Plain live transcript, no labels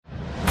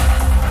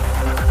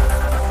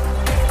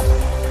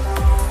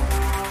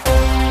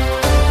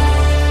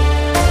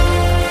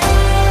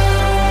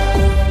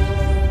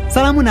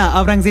سلامونه،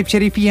 اورنګزیب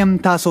شریفی یم.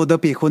 تاسو د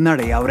پیښو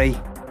نړۍ اورئ.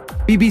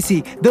 بی بی سی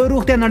د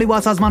روغتیا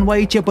نړیوال سازمان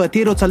وایي چې په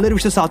تیرو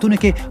 24 ساعتونو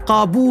کې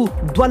قابو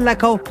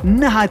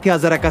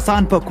 2,09,000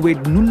 کسان په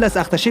کووډ 19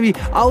 اخته شوي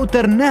او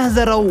تر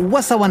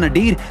 9,200 نه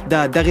ډیر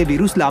د دغه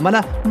ویروس له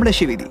امله مړه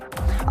شوي دي.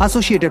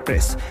 اسوسییټډ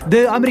پریس د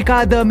امریکا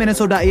د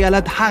مینیسوټا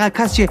ایالت هغه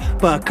کس چې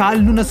په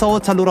کال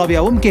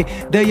 1940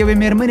 کې د یوې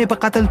میرمنې په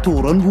قتل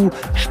تورن وو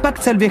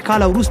 40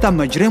 کال وروسته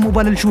مجرم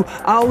وبلل شو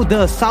او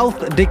د ساوث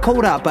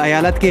ډیکورا په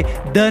ایالت کې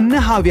د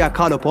 9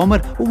 کال په عمر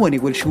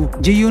ونیول شو.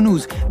 جیو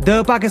نیوز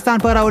د پاکستان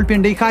په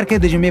راولپنډي ښار کې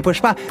د جمعې په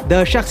شپه د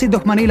شخصي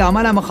دښمنۍ له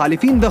امله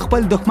مخالفین د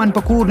خپل دښمن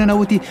په کور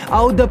ننوتي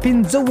او د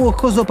 15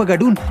 ښځو په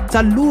ګډون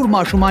 4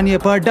 ماشومان یې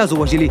په ډزو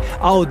وژلي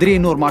او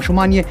 3 نور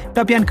ماشومان یې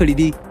ټپیان کړي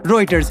دي.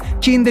 رويټرز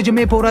چین د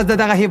جمعې په ورځ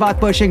دغه هیواد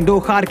په شنګډو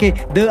ښار کې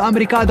د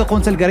امریکا د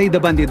قونسلګرۍ د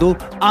بندېدو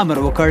امر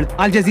وکړ.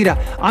 الجزیره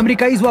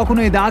امریکایي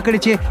ځواکونو ادعا کړې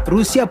چې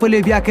روسیا په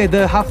لیبیا کې د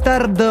هفتر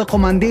د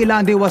قومندې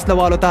لاندې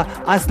وسلوالو ته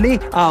اصلي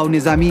او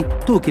نظامی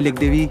توکي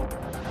لیږدوي.